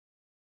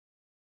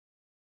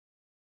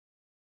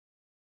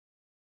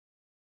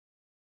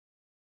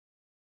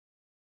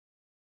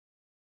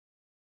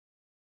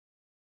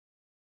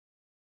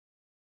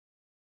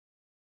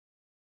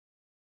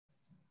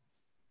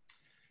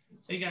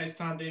Hey guys,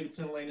 Tom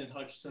Davidson, Lane and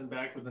Hutchison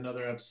back with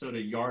another episode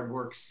of Yard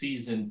Work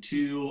Season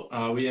 2.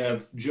 We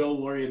have Joe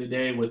Loria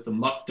today with the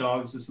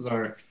Muckdogs. This is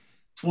our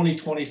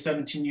 2020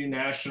 17U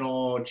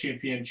National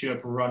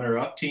Championship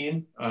runner-up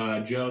team.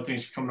 Joe,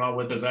 thanks for coming on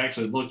with us. I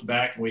actually looked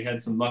back and we had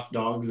some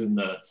Muckdogs in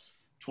the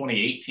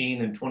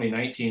 2018 and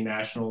 2019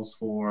 Nationals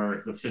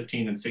for the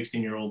 15 and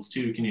 16-year-olds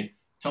too. Can you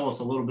tell us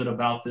a little bit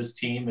about this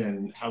team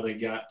and how they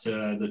got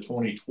to the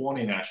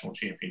 2020 National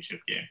Championship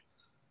game?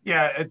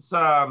 Yeah,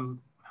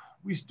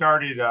 we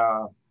started,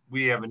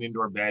 we have an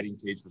indoor batting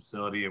cage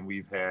facility, and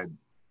we've had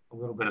a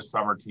little bit of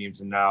summer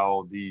teams, and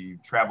now the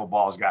travel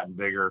ball has gotten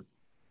bigger.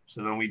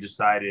 So then we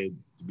decided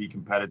to be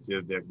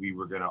competitive that we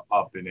were going to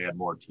up and add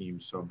more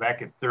teams. So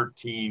back at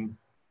 13,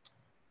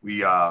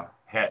 we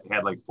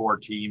had like 4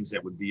 teams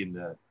that would be in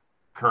the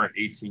current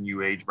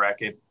 18U age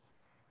bracket.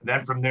 And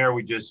then from there,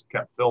 we just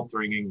kept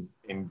filtering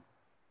and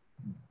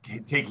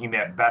taking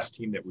that best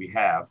team that we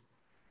have.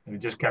 And it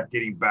just kept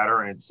getting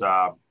better. And it's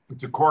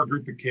a core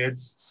group of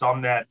kids,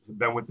 some that have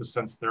been with us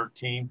since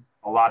 13,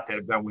 a lot that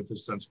have been with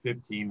us since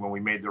 15 when we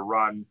made the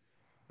run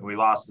and we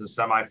lost in the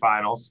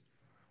semifinals.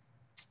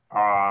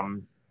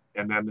 And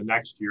then the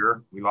next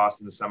year we lost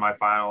in the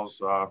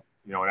semifinals,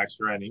 in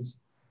extra innings.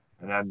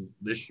 And then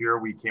this year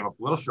we came up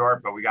a little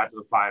short, but we got to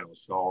the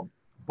finals. So,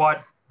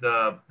 but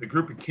the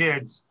group of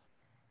kids,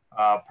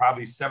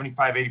 probably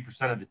 75,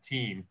 80% of the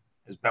team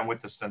has been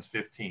with us since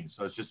 15.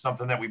 So it's just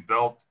something that we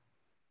built.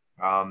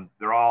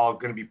 They're all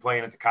going to be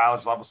playing at the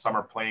college level. Some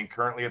are playing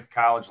currently at the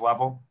college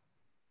level.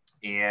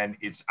 And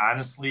it's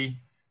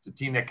a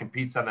team that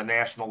competes on the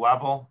national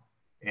level.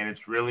 And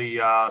it's really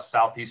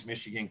Southeast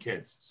Michigan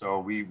kids. So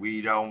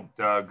we don't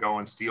go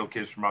and steal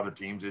kids from other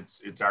teams.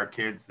 It's our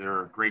kids.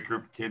 They're a great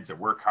group of kids that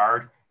work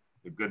hard.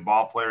 They're good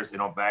ball players. They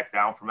don't back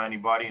down from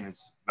anybody. And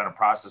it's been a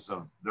process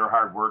of their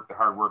hard work, the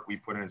hard work we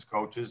put in as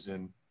coaches,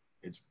 and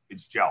it's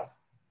gelled.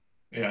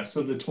 Yeah,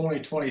 so the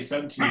 2020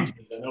 17 teams,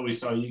 I know we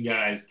saw you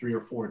guys 3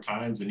 or 4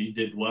 times and you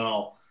did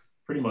well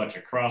pretty much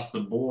across the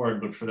board,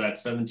 but for that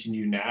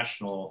 17U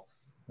National,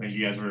 I think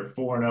you guys were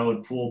 4-0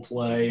 in pool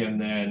play, and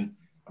then,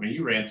 I mean,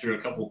 you ran through a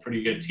couple of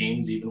pretty good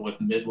teams, even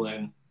with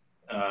Midland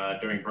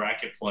during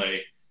bracket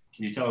play.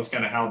 Can you tell us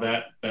kind of how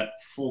that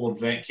full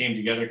event came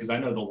together? Because I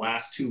know the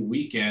last 2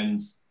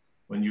 weekends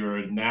when you were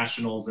at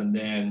Nationals and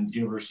then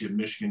University of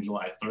Michigan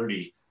July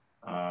 30,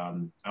 I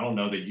don't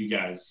know that you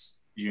guys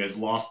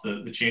lost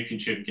the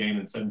championship game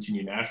in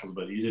 17U Nationals,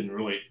 but you didn't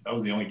really, that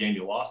was the only game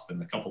you lost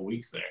in a couple of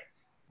weeks there.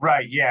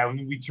 Right. Yeah. I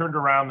mean, we turned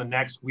around the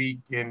next week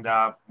and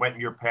went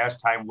in your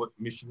pastime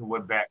Michigan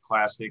Woodbat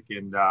Classic.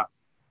 And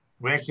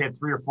we actually had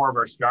 3 or 4 of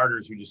our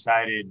starters who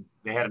decided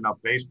they had enough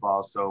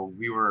baseball. So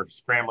we were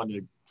scrambling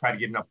to try to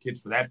get enough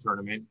kids for that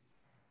tournament.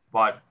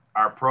 But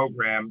our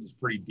program is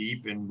pretty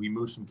deep, and we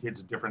moved some kids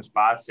at different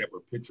spots that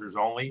were pitchers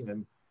only.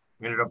 And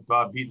we ended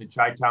up beating the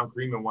Chi-Town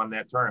Cream and won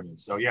that tournament.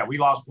 So yeah, we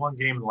lost 1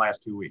 game in the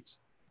last 2 weeks,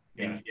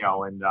 at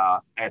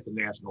the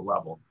national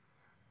level.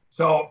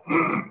 So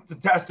it's a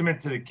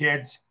testament to the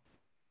kids.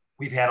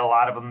 We've had a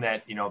lot of them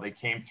that, they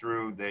came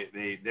through.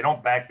 They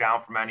don't back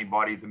down from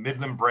anybody. The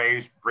Midland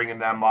Braves, bringing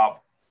them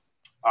up.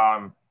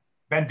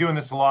 Been doing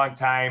this a long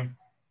time.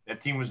 That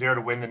team was there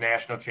to win the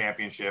national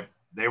championship.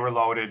 They were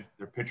loaded.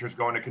 Their pitcher's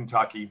going to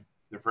Kentucky.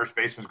 Their first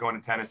baseman's going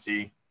to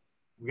Tennessee.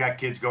 We got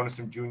kids going to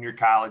some junior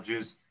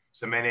colleges,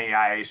 some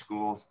NAIA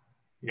schools.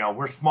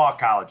 We're small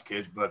college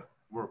kids, but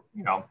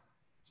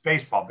it's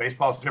baseball.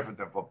 Baseball is different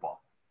than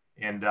football.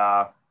 And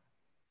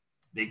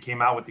they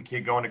came out with the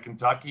kid going to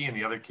Kentucky and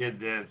the other kid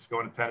that's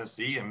going to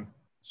Tennessee, and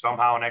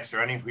somehow in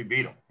extra innings we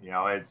beat them.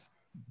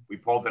 We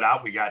pulled it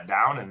out, we got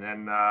down, and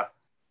then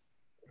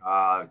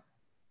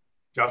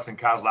Justin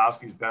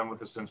Kozlowski's been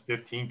with us since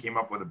 15, came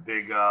up with a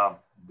big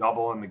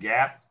double in the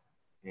gap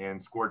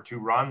and scored 2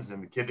 runs.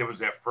 And the kid that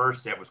was at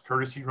first, that was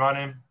courtesy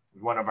running,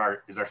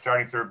 is our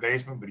starting third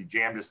baseman, but he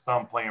jammed his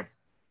thumb playing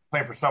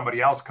for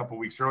somebody else a couple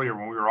weeks earlier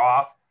when we were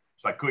off.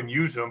 So I couldn't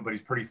use him, but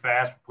he's pretty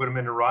fast. Put him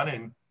in the run,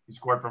 and he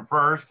scored from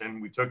first,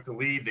 and we took the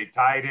lead. They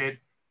tied it.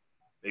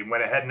 They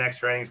went ahead in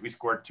extra innings. We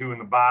scored 2 in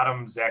the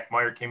bottom. Zach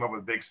Meyer came up with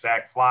a big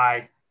sac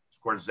fly.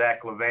 Scored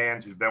Zach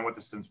Levans, who's been with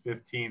us since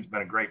 15. He's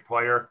been a great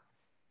player,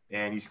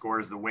 and he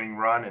scores the winning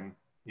run. And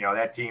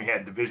that team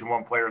had Division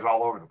I players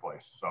all over the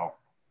place. So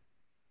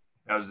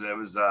it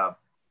was a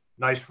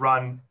nice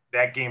run.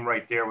 That game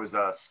right there was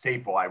a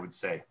staple, I would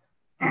say.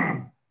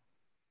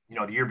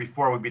 The year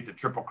before we beat the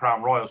Triple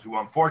Crown Royals, who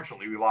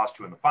unfortunately we lost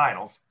to in the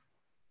finals.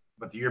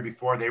 But the year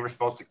before they were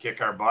supposed to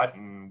kick our butt,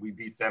 and we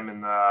beat them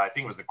in I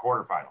think it was the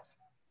quarterfinals,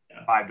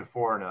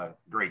 5-4 in a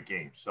great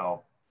game.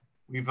 So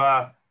we've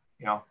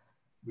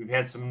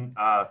had some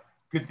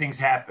good things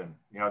happen.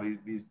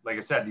 These, like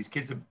I said, these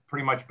kids have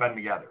pretty much been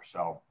together.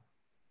 So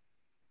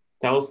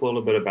tell us a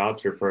little bit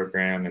about your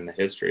program and the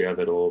history of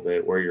it a little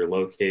bit, where you're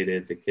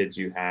located, the kids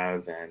you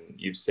have, and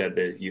you've said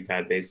that you've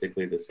had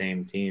basically the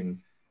same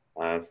team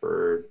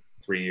for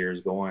 3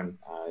 years going.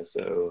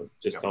 So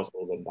just tell us a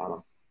little bit about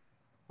them.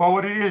 Well,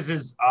 what it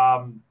is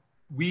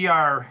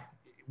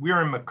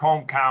we're in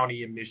Macomb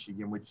County in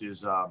Michigan, which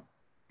is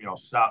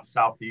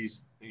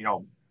southeast,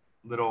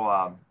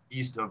 little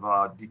east of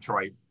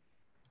Detroit.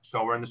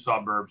 So we're in the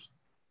suburbs.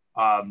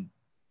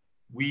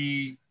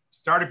 We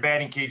started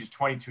batting cages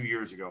 22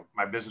 years ago,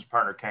 my business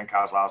partner, Ken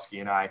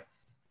Kozlowski, and I.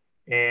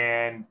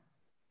 And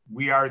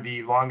we are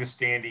the longest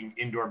standing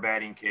indoor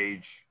batting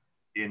cage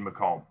in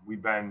Macomb.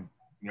 We've been,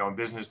 in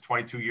business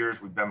 22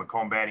 years. We've been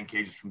Macomb batting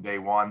cages from day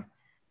one.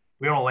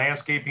 We own a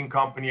landscaping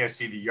company. I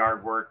see the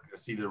yard work, I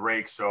see the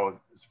rake, so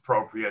it's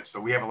appropriate. So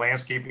we have a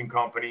landscaping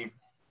company,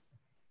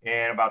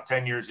 and about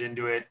 10 years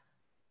into it,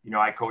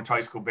 I coach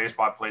high school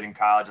baseball. I played in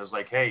college. I was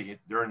like, hey,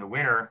 during the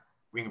winter,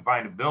 we can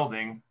find a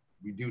building.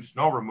 We do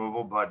snow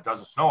removal, but it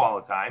doesn't snow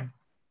all the time.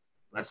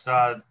 Let's, do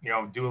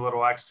a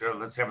little extra.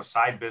 Let's have a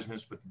side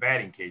business with the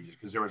batting cages,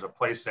 because there was a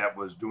place that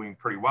was doing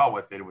pretty well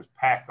with it. It was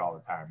packed all the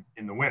time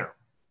in the winter.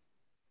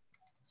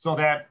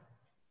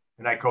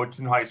 And I coached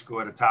in high school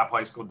at a top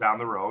high school down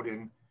the road,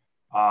 and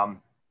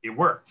it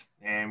worked.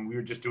 And we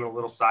were just doing a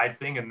little side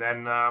thing. And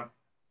then a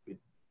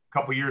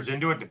couple years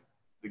into it,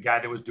 the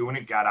guy that was doing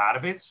it got out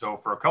of it. So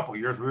for a couple of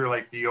years, we were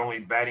like the only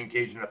batting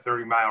cage in a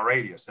 30-mile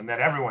radius. And then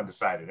everyone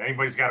decided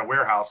anybody's got a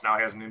warehouse now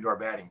has an indoor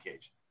batting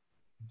cage.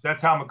 So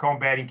that's how Macomb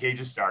batting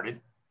cages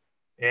started.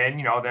 And,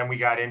 then we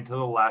got into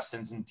the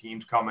lessons and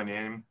teams coming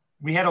in.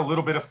 We had a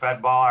little bit of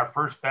Fed ball. Our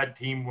first Fed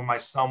team, when my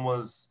son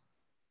was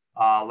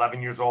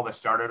 11 years old, I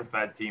started a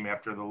Fed team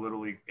after the Little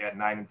League at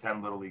 9 and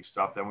 10 Little League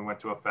stuff. Then we went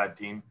to a Fed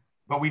team,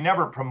 but we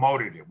never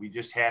promoted it. We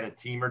just had a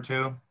team or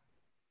two,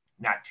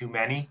 not too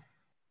many.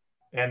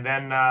 And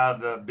then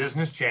the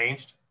business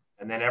changed.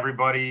 And then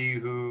everybody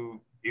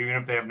who, even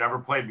if they have never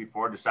played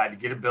before, decided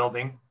to get a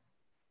building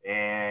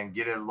and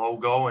get a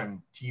logo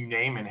and team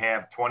name and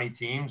have 20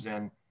 teams.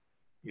 And,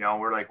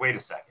 we're like, wait a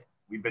second,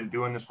 we've been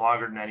doing this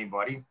longer than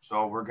anybody.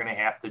 So we're going to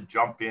have to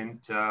jump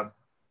into,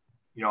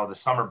 the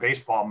summer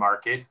baseball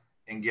market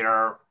and get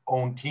our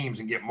own teams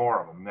and get more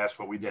of them. And that's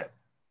what we did.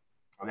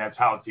 And that's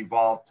how it's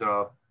evolved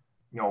to,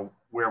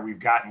 where we've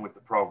gotten with the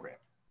program.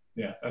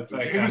 Yeah, that's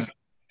that kind of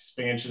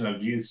expansion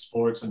of youth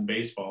sports and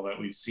baseball that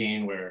we've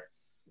seen, where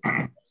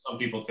some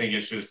people think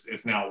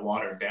it's now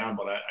watered down,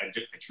 but I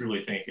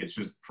truly think it's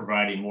just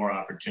providing more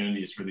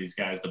opportunities for these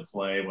guys to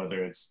play,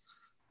 whether it's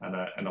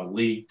in a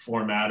league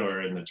format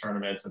or in the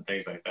tournaments and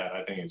things like that.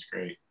 I think it's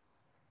great.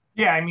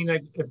 Yeah, I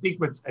think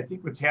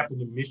what's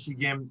happened in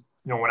Michigan,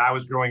 when I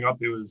was growing up,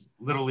 it was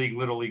Little League.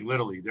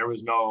 There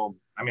was no,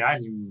 I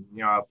didn't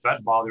even,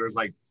 Fed ball, there was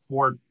like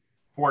four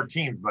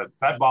teams, but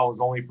Fed ball was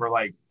only for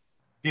like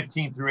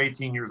 15 through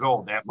 18 years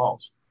old at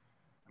most.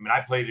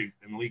 I played in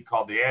a league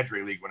called the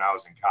Adre League when I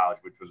was in college,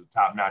 which was a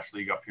top-notch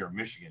league up here in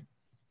Michigan.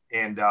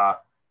 And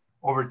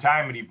over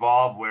time, it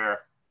evolved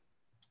where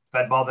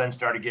Fed ball then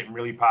started getting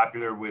really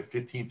popular with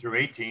 15 through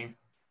 18.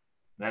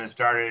 Then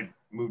it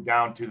moved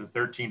down to the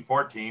 13,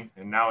 14,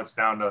 and now it's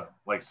down to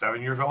like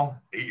 7 years old,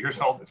 8 years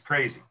old. It's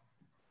crazy.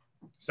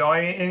 So,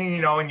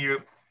 and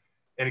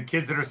the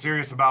kids that are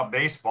serious about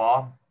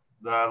baseball,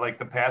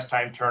 the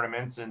pastime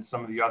tournaments and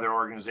some of the other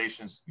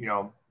organizations,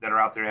 that are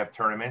out there have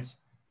tournaments.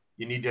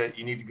 You need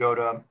to go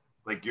to,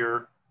 like,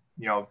 your,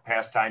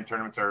 pastime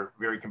tournaments are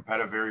very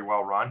competitive, very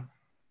well run.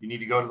 You need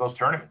to go to those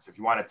tournaments. If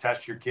you want to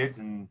test your kids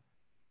and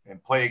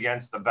play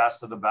against the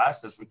best of the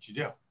best, that's what you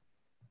do.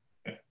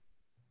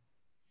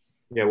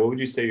 Yeah. What would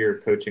you say your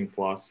coaching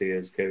philosophy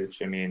is,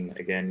 Coach?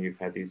 Again, you've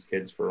had these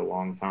kids for a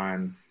long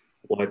time.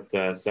 What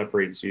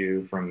separates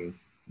you from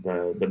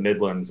the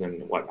Midlands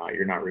and whatnot?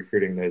 You're not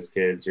recruiting those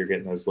kids. You're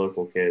getting those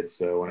local kids.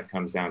 So when it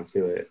comes down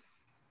to it,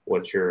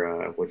 what's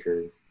your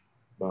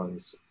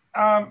bones?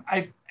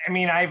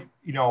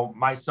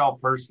 Myself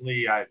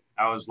personally, I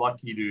was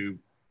lucky to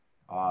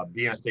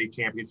be on a state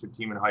championship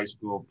team in high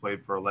school,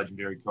 played for a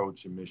legendary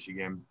coach in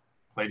Michigan,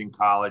 played in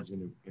college,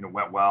 and it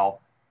went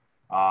well.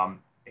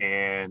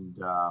 Even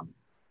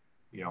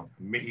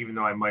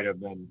though I might have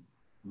been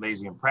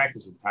lazy in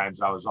practice at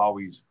times, I was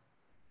always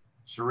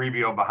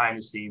cerebral behind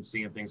the scenes,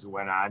 seeing things that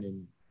went on,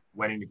 and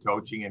went into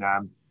coaching. And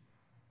I'm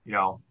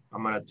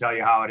going to tell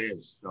you how it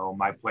is. So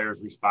my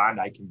players respond.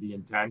 I can be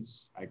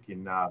intense. I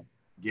can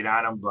get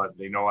on them, but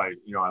they know I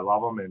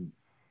love them. And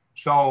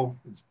so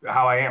it's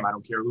how I am. I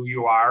don't care who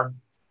you are.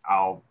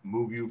 I'll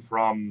move you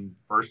from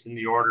first in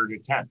the order to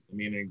 10th. An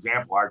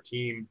example, our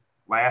team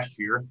last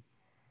year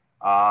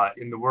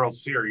in the World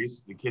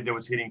Series, the kid that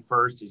was hitting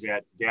first is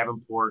at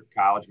Davenport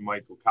College,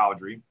 Michael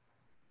Cowdrey.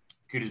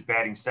 Kid is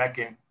batting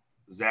second,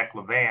 Zach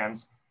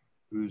Levans,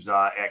 who's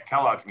at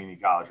Kellogg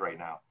Community College right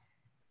now.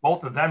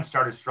 Both of them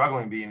started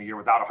struggling being a year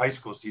without a high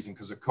school season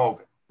because of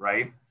COVID,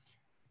 right?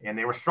 And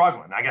they were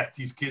struggling. I got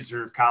these kids that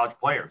are college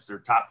players. They're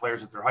top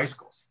players at their high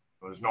schools.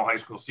 There's no high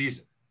school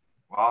season.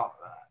 Well,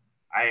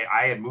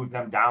 I had moved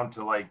them down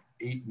to like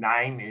 8,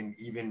 9, and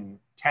even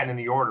 10 in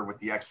the order with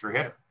the extra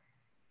hitter.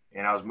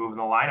 And I was moving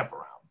the lineup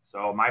around.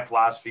 So my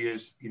philosophy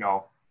is, you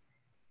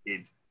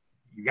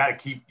got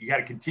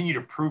to continue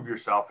to prove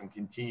yourself and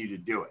continue to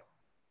do it.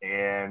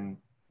 And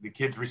the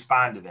kids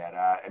respond to that.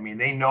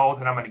 They know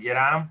that I'm going to get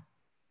on them,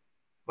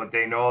 but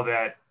they know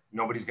that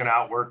nobody's going to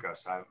outwork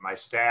us. My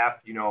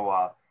staff,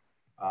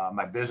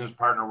 my business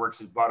partner works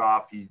his butt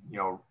off.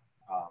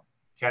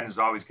 Ken has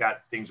always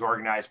got things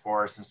organized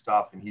for us and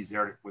stuff, and he's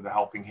there with a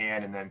helping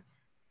hand. And then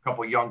a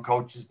couple of young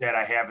coaches that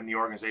I have in the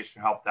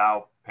organization helped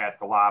out, Pat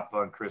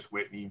DeLappa and Chris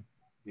Whitney.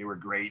 They were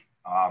great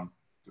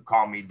to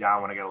calm me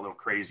down when I got a little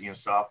crazy and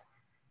stuff.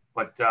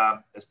 But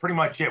that's pretty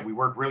much it. We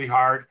work really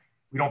hard.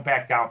 We don't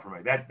back down from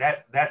it.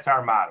 That's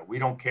our motto. We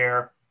don't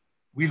care.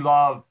 We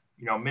love,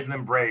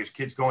 Midland Braves,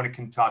 kids going to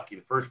Kentucky,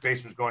 the first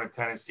baseman's going to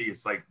Tennessee.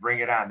 It's like, bring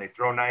it on. They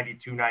throw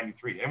 92,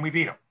 93, and we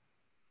beat them.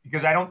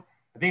 Because I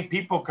think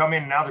people come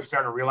in now, they're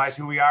starting to realize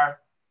who we are.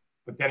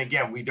 But then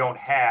again, we don't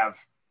have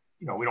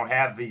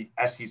the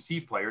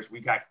SEC players. We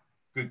got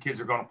good kids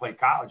that are going to play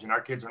college, and our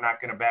kids are not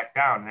going to back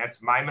down. And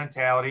that's my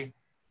mentality.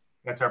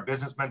 That's our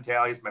business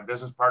mentality. It's my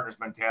business partner's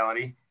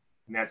mentality.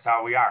 And that's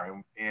how we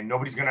are. And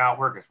nobody's going to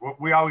outwork us. What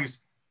we always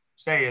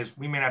say is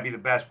we may not be the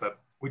best, but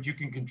what you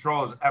can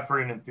control is effort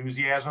and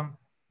enthusiasm.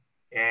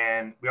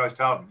 And we always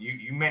tell them,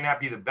 you may not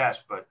be the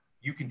best, but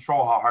you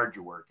control how hard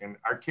you work. And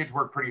our kids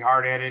work pretty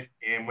hard at it.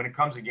 And when it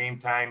comes to game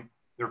time,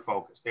 they're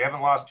focused. They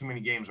haven't lost too many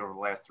games over the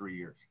last 3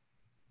 years.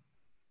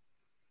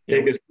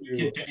 We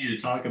continue to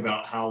talk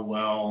about how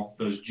well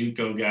those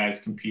JUCO guys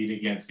compete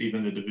against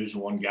even the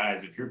Division I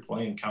guys. If you're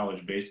playing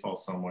college baseball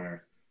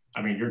somewhere,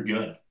 I mean, you're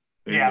good.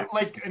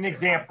 Like an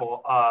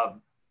example,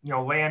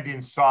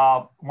 Landon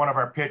saw one of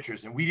our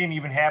pitchers, and we didn't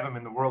even have him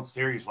in the World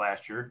Series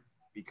last year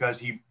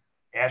because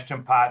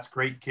Ashton Potts,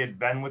 great kid,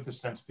 been with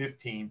us since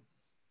 15.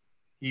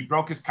 He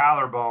broke his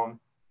collarbone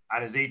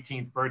on his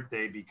 18th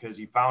birthday because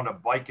he found a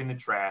bike in the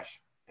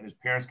trash, and his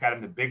parents got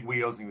him the big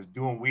wheels, and he was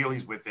doing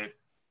wheelies with it,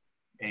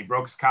 and he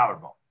broke his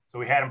collarbone. So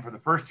we had him for the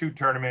first 2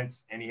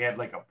 tournaments, and he had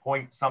like a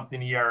point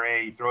something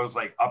ERA. He throws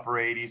like upper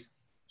 80s.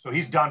 So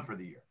he's done for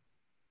the year.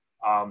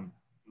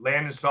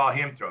 Landon saw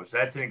him throw. So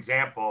that's an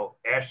example.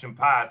 Ashton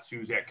Potts,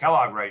 who's at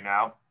Kellogg right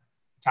now,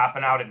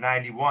 topping out at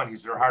 91.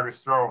 He's their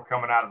hardest thrower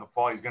coming out of the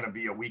fall. He's going to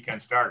be a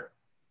weekend starter.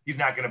 He's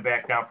not going to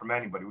back down from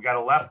anybody. We got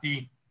a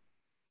lefty,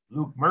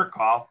 Luke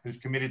Murkoff, who's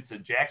committed to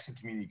Jackson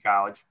Community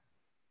College,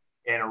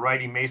 and a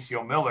righty,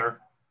 Maceo Miller,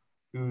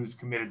 who's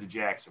committed to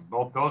Jackson.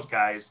 Both those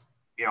guys,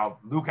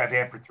 Luke I've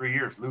had for 3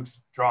 years.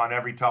 Luke's drawing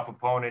every tough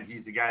opponent.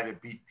 He's the guy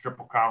that beat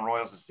Triple Crown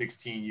Royals at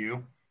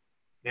 16U.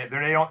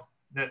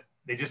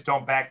 They just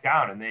don't back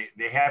down, and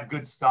they have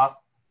good stuff.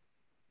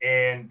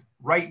 And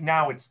right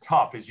now it's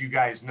tough, as you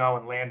guys know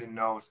and Landon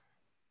knows.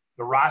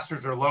 The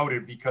rosters are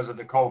loaded because of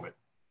the COVID.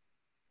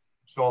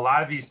 So a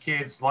lot of these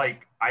kids,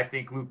 like I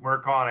think Luke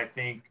Murkoff and I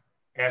think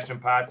Ashton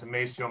Potts and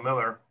Maceo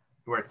Miller,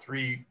 who are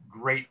 3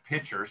 great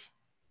pitchers,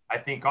 I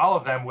think all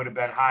of them would have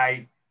been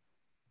high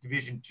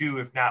Division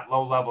II, if not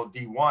low-level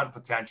D1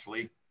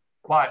 potentially.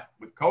 But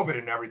with COVID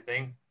and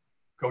everything,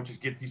 coaches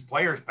get these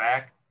players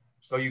back.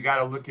 So you got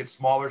to look at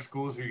smaller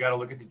schools, or you got to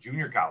look at the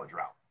junior college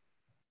route.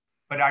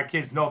 But our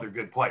kids know they're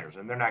good players,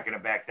 and they're not going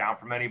to back down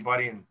from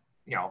anybody. And,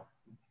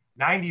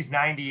 90's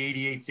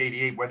 90, 88's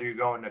 88, whether you're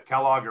going to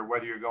Kellogg or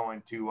whether you're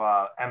going to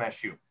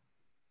MSU.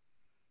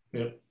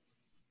 Yep.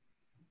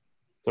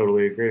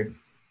 Totally agree.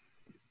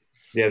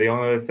 Yeah, the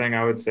only other thing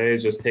I would say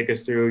is just take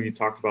us through, you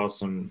talked about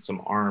some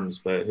arms,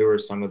 but who are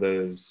some of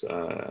those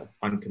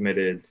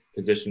uncommitted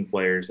position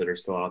players that are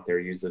still out there?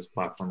 Use this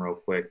platform real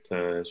quick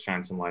to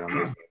shine some light on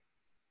those.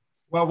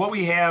 Well, what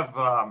we have,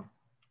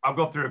 I'll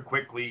go through it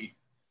quickly.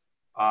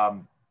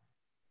 The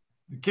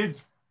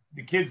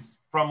kids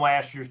from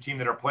last year's team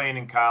that are playing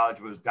in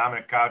college was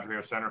Dominic Cadre,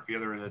 our center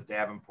fielder at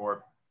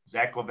Davenport.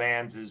 Zach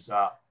Levans is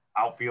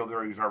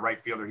outfielder. He's our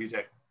right fielder. He's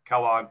at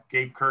Kellogg.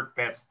 Gabe Kirk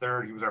bats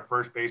third. He was our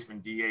first baseman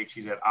DH.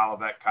 He's at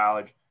Olivet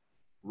College.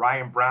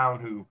 Ryan Brown,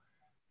 who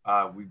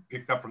we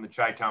picked up from the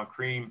Chi-Town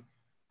Cream,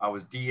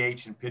 was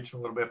DH and pitched a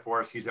little bit for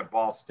us. He's at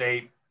Ball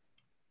State.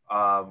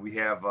 We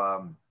have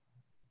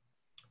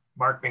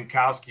Mark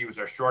Minkowski was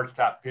our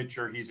shortstop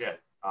pitcher. He's at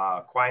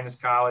Aquinas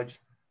College.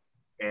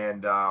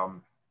 And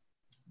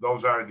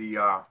those are the,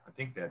 I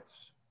think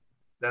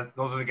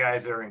those are the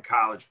guys that are in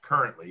college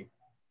currently.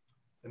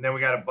 And then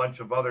we got a bunch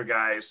of other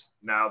guys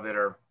now that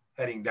are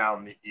heading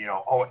down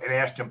and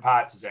Ashton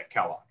Potts is at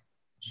Kellogg.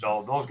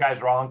 So those guys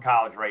are all in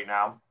college right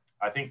now.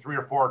 I think 3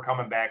 or 4 are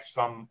coming back,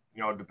 some,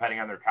 depending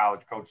on their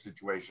college coach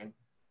situation.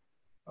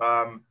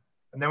 And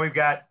then we've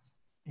got,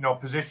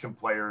 position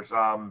players.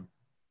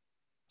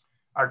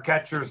 Our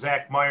catcher,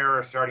 Zach Meyer,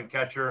 our starting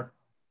catcher,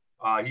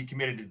 he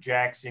committed to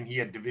Jackson. He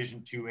had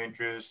Division II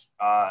interest.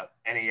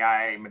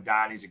 NAIA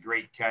Madani's a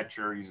great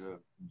catcher. He's a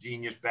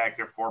genius back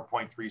there,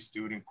 4.3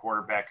 student,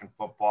 quarterback in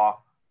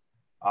football.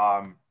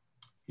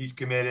 He's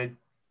committed.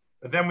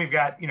 But then we've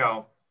got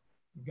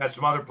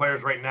some other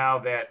players right now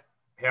that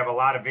have a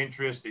lot of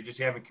interest. They just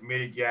haven't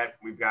committed yet.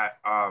 We've got,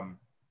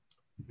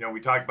 we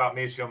talked about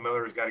Maceo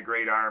Miller, who's got a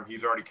great arm.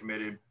 He's already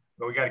committed.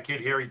 But we got a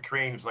kid, Harry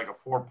Crane, who's like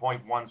a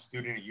 4.1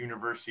 student at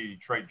University of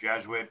Detroit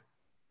Jesuit.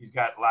 He's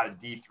got a lot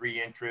of D3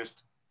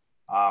 interest,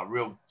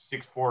 real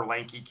 6'4",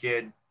 lanky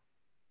kid.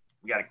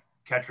 We got a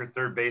catcher,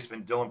 third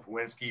baseman, Dylan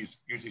Pawinski, who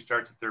usually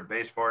starts at third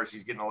base for us.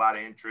 He's getting a lot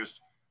of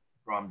interest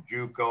from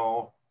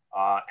JUCO,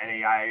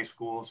 NAIA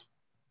schools.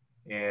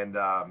 And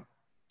then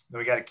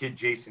we got a kid,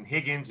 Jason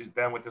Higgins, who's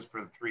been with us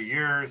for 3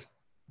 years.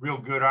 Real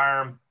good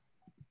arm.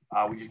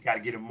 We just got to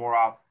get him more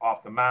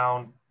off the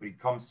mound, but he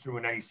comes through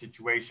in any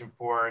situation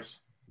for us.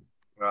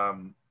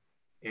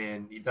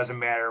 And it doesn't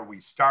matter. We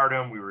start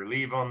him, we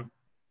relieve him.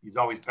 He's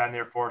always been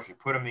there for us. We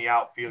put him in the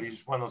outfield. He's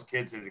just one of those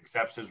kids that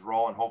accepts his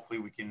role, and hopefully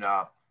we can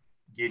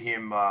get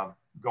him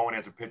going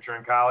as a pitcher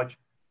in college.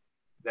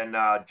 Then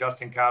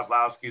Justin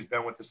Kozlowski has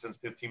been with us since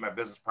 15, my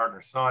business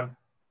partner's son.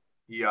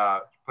 He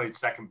played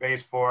second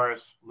base for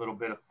us, a little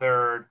bit of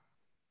third,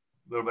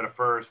 a little bit of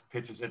first,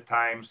 pitches at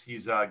times.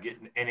 He's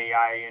getting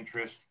NAIA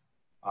interest,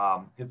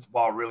 hits the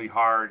ball really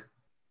hard,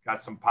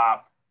 got some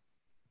pop,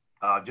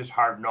 just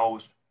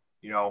hard-nosed,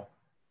 you know.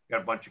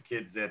 Got a bunch of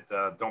kids that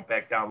don't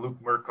back down. Luke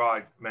Murkaw,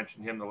 I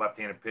mentioned him, the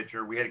left-handed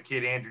pitcher. We had a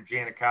kid, Andrew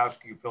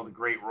Janikowski, who filled a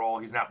great role.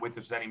 He's not with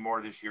us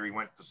anymore this year. He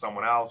went to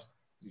someone else.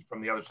 He's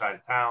from the other side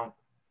of town.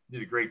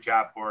 Did a great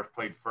job for us,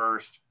 played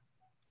first,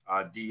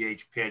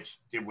 DH pitch,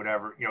 did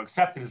whatever, you know,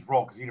 accepted his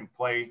role because he didn't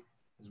play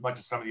as much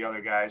as some of the other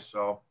guys.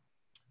 So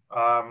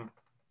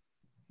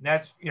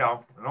that's, you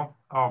know,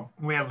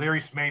 we had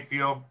Larry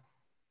Smayfield,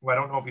 who I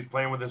don't know if he's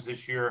playing with us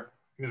this year.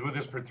 He was with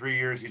us for 3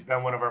 years. He's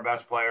been one of our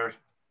best players.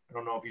 I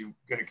don't know if he's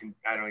going to,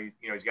 I don't know,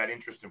 you know, he's got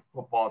interest in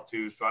football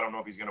too, so I don't know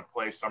if he's going to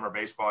play summer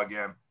baseball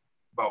again.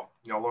 But,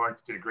 you know,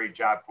 Lawrence did a great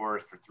job for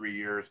us for 3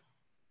 years.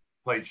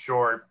 Played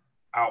short,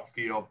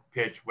 outfield,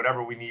 pitch,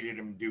 whatever we needed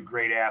him to do.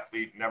 Great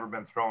athlete, never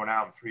been thrown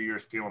out in 3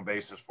 years, stealing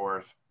bases for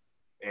us.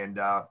 And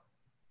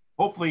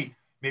hopefully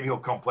maybe he'll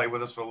come play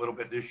with us a little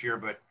bit this year,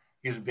 but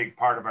he's a big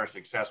part of our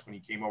success when he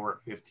came over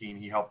at 15.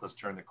 He helped us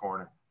turn the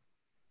corner.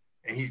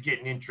 And he's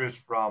getting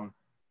interest from,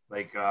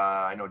 like,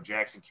 I know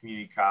Jackson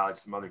Community College,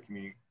 some other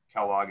community,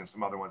 Kellogg, and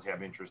some other ones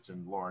have interest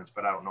in Lawrence,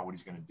 but I don't know what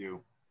he's going to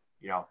do,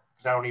 you know,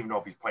 because I don't even know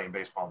if he's playing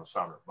baseball in the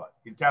summer. But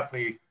he's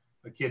definitely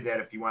a kid that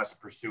if he wants to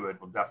pursue it,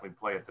 will definitely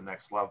play at the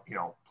next level, you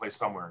know, play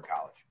somewhere in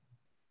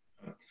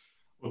college.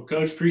 Well,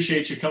 Coach,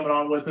 appreciate you coming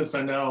on with us.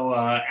 I know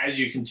as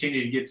you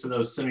continue to get to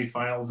those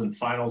semifinals and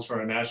finals for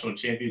our national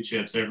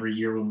championships every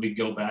year, when we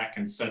go back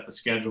and set the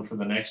schedule for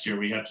the next year,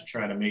 we have to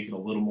try to make it a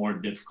little more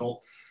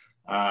difficult.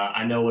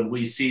 I know when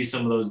we see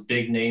some of those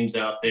big names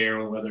out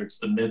there, whether it's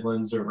the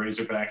Midlands or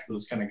Razorbacks,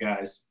 those kind of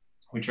guys,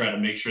 we try to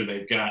make sure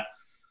they've got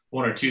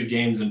 1 or 2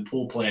 games in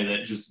pool play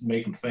that just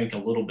make them think a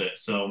little bit.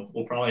 So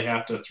we'll probably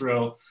have to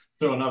throw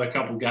another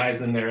couple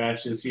guys in there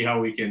actually to see how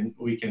we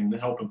can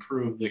help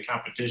improve the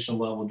competition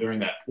level during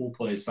that pool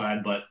play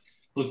side. But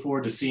look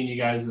forward to seeing you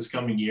guys this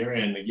coming year.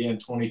 And again,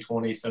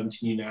 2020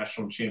 17U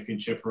National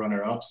Championship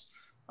runner-ups.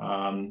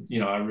 You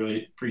know, I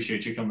really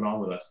appreciate you coming on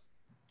with us.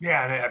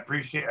 Yeah, and I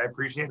appreciate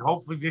it.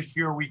 Hopefully this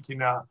year we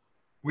can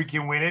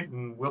win it,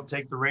 and we'll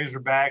take the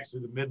Razorbacks or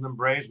the Midland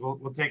Braves.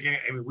 We'll take it.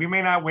 I mean, we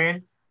may not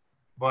win,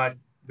 but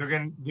they're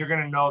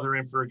gonna know they're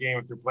in for a game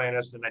if they're playing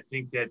us. And I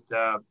think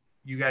that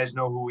you guys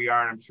know who we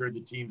are, and I'm sure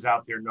the teams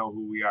out there know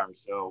who we are.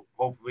 So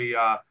hopefully,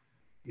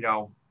 you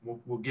know,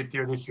 we'll get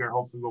there this year.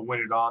 Hopefully we'll win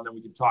it all, and then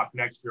we can talk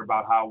next year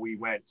about how we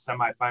went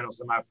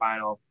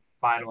semifinal,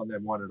 final, and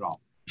then won it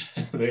all.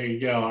 There you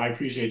go. I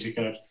appreciate you,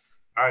 Coach.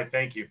 All right,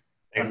 thank you.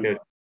 Thanks, good.